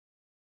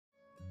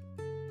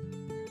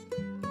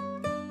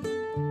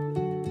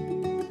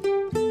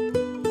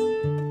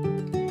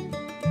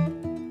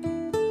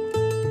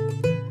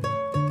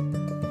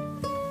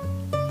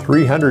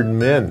300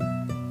 men.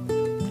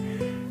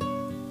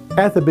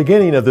 At the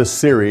beginning of this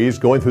series,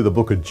 going through the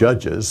book of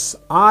Judges,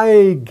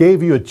 I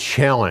gave you a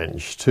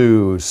challenge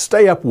to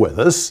stay up with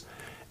us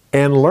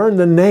and learn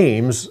the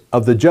names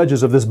of the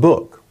judges of this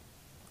book.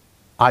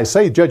 I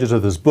say judges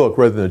of this book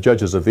rather than the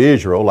judges of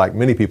Israel, like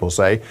many people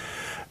say,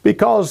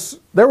 because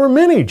there were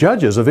many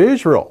judges of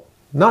Israel,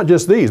 not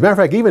just these. Matter of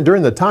fact, even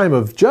during the time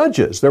of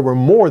Judges, there were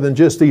more than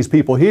just these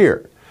people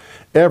here.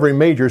 Every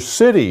major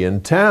city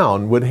and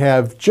town would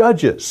have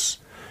judges.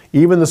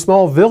 Even the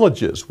small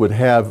villages would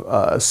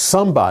have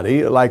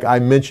somebody, like I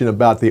mentioned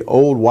about the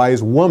old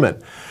wise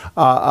woman.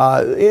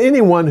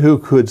 Anyone who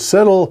could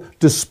settle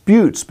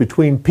disputes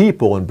between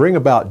people and bring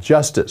about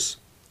justice,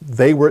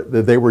 they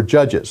were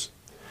judges.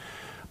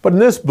 But in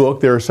this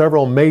book, there are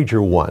several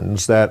major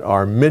ones that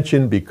are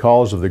mentioned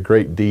because of the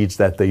great deeds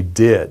that they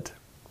did.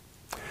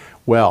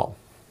 Well,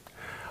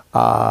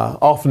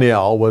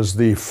 Othniel was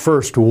the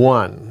first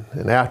one,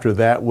 and after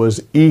that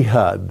was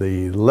Ehud,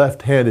 the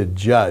left-handed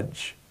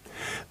judge.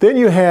 Then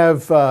you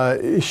have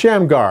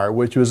Shamgar,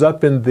 which was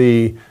up in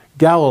the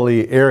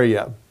Galilee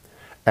area.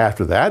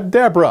 After that,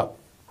 Deborah.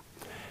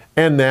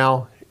 And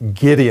now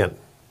Gideon.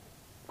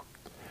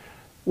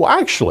 Well,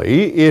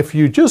 actually, if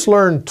you just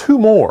learn two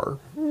more,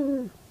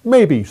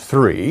 maybe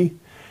three,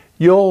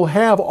 you'll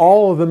have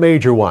all of the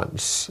major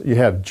ones. You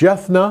have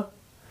Jephthah,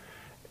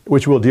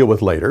 which we'll deal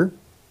with later,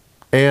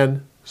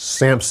 and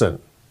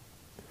Samson.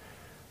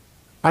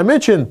 I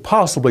mentioned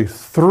possibly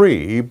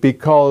three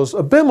because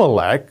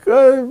Abimelech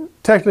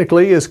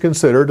technically is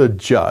considered a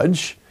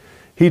judge.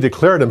 He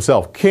declared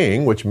himself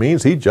king, which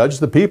means he judged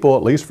the people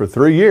at least for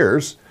 3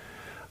 years.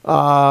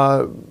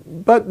 But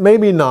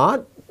maybe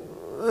not.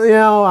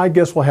 I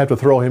guess we'll have to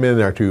throw him in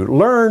there too.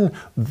 Learn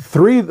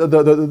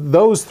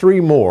those three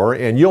more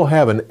and you'll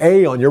have an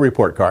A on your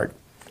report card.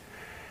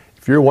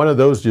 If you're one of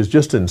those who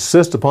just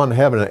insist upon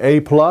having an A+,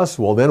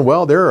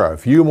 well, there are a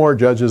few more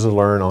judges to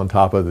learn on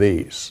top of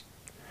these.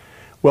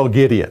 Well,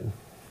 Gideon.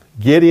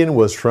 Gideon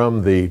was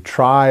from the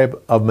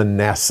tribe of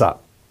Manasseh.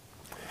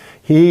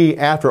 He,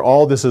 after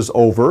all this is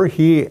over,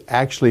 he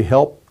actually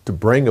helped to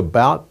bring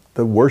about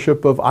the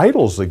worship of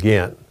idols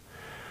again.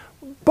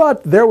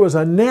 But there was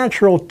a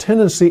natural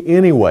tendency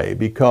anyway,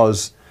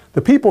 because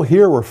the people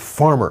here were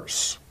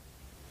farmers.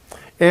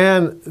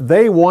 And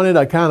they wanted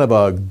a kind of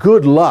a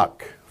good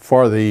luck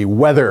for the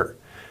weather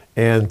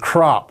and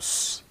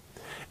crops.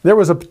 There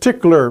was a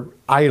particular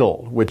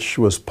idol which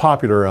was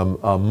popular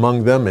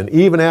among them, and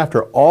even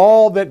after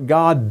all that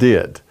God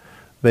did,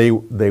 they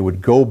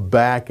would go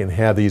back and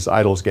have these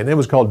idols again. It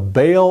was called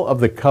Baal of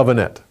the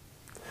Covenant.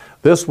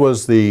 This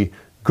was the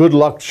good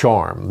luck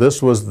charm.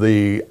 This was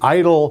the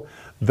idol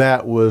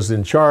that was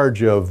in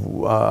charge of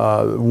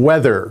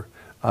weather,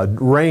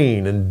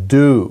 rain and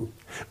dew.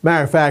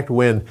 Matter of fact,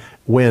 when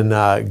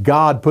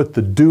God put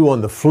the dew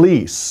on the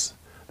fleece,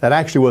 that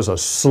actually was a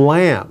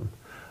slam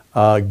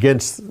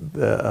against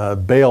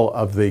Baal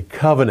of the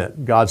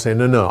Covenant. God saying,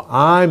 no,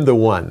 I'm the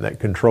one that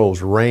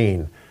controls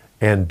rain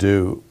and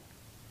dew.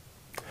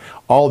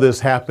 All this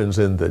happens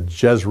in the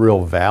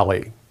Jezreel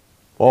Valley.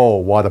 Oh,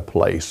 what a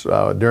place.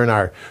 During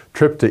our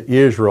trip to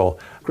Israel,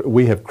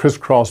 we have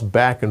crisscrossed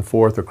back and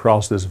forth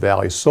across this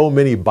valley. So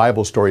many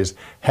Bible stories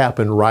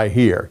happen right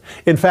here.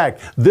 In fact,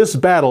 this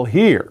battle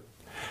here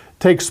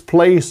takes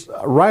place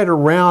right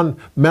around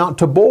Mount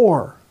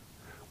Tabor,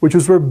 which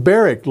was where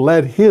Barak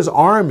led his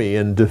army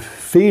and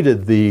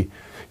defeated the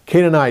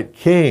Canaanite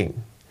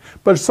king.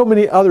 But so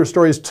many other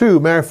stories too.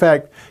 Matter of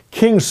fact,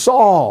 King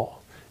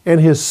Saul and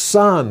his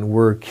son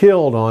were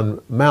killed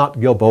on Mount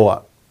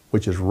Gilboa,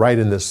 which is right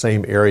in this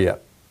same area.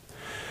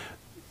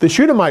 The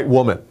Shunammite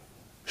woman,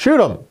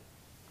 Shunam,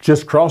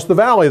 just crossed the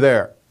valley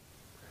there.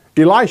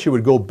 Elisha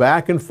would go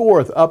back and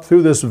forth up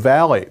through this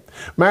valley.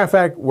 Matter of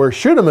fact, where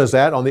Shunam is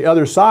at on the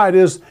other side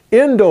is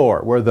Endor,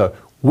 where the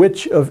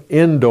witch of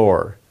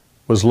Endor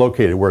was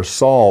located, where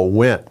Saul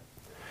went.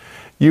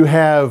 You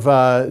have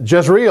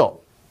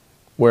Jezreel,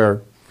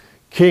 where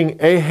King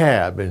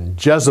Ahab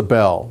and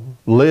Jezebel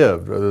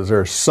lived. There's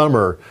their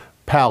summer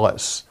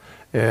palace.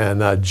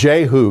 And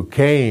Jehu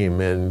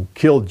came and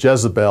killed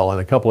Jezebel and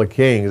a couple of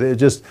kings. It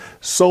just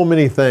so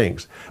many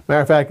things.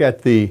 Matter of fact,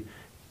 at the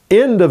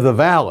end of the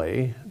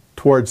valley,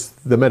 towards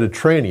the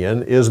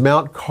Mediterranean, is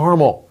Mount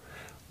Carmel,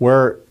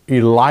 where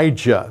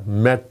Elijah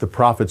met the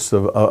prophets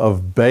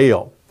of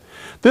Baal.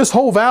 This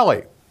whole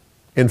valley,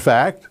 in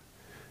fact,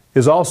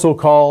 is also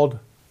called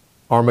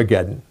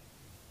Armageddon.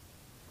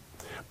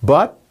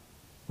 But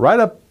right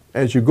up,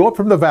 as you go up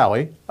from the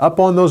valley, up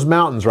on those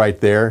mountains right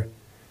there,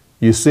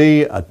 you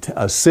see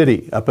a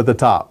city up at the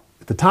top.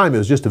 At the time, it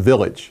was just a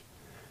village.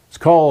 It's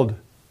called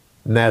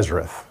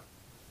Nazareth,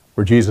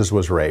 where Jesus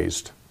was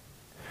raised.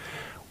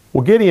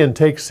 Well, Gideon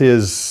takes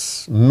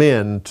his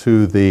men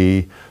to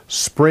the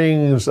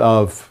springs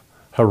of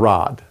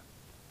Harod.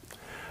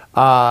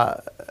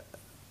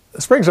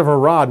 Springs of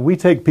Harod, we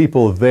take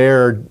people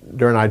there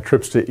during our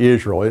trips to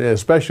Israel,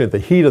 especially at the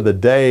heat of the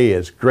day.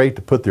 It's great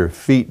to put their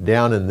feet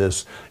down in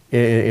this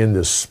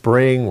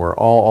spring where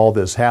all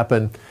this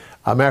happened.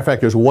 Matter of fact,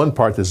 there's one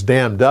part that's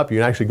dammed up. You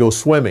can actually go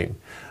swimming.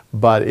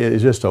 but it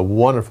is just a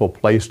wonderful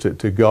place to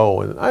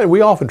go. And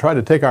we often try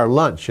to take our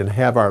lunch and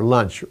have our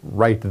lunch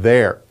right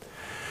there.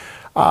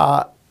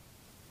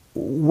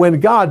 When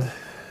God,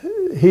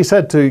 He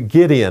said to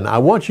Gideon, I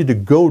want you to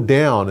go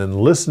down and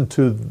listen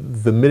to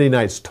the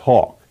Midianites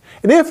talk.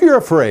 And if you're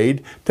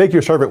afraid, take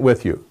your servant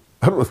with you.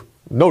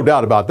 No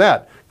doubt about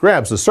that.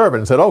 Grabs the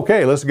servant and said,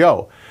 okay, let's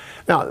go.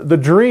 Now, the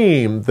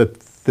dream that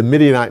the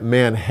Midianite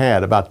man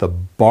had about the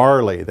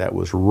barley that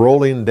was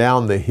rolling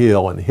down the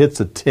hill and hits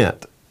a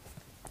tent,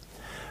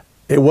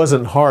 it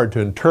wasn't hard to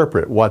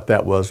interpret what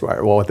that was,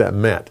 or what that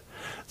meant.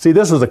 See,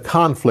 this is a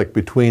conflict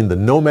between the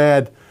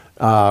nomad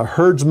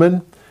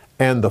herdsman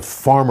and the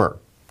farmer.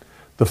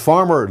 The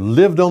farmer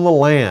lived on the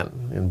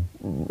land and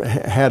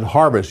had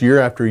harvest year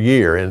after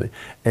year,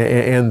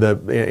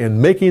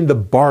 and making the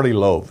barley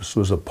loaves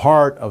was a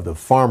part of the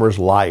farmer's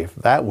life.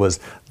 That was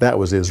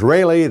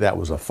Israeli, that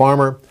was a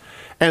farmer.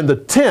 And the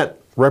tent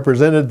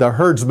represented the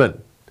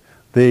herdsmen,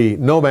 the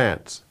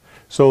nomads.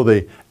 So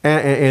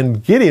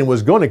and Gideon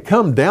was going to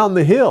come down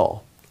the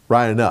hill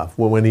right enough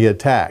when he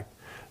attacked.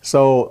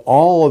 So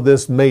all of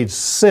this made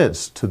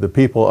sense to the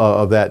people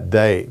of that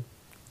day.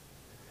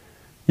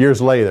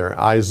 Years later,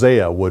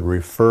 Isaiah would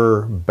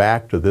refer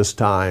back to this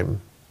time.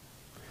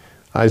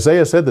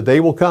 Isaiah said the day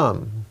will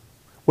come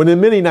when the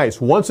Midianites,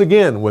 once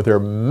again, with their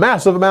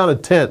massive amount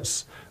of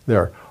tents,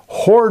 their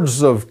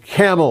hordes of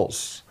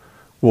camels,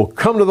 will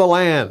come to the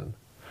land.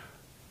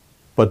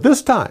 But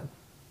this time,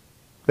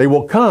 they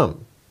will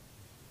come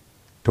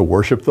to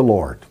worship the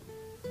Lord.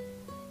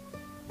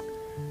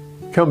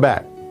 Come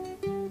back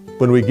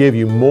when we give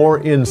you more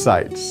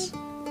insights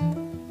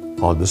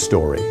on the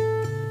story.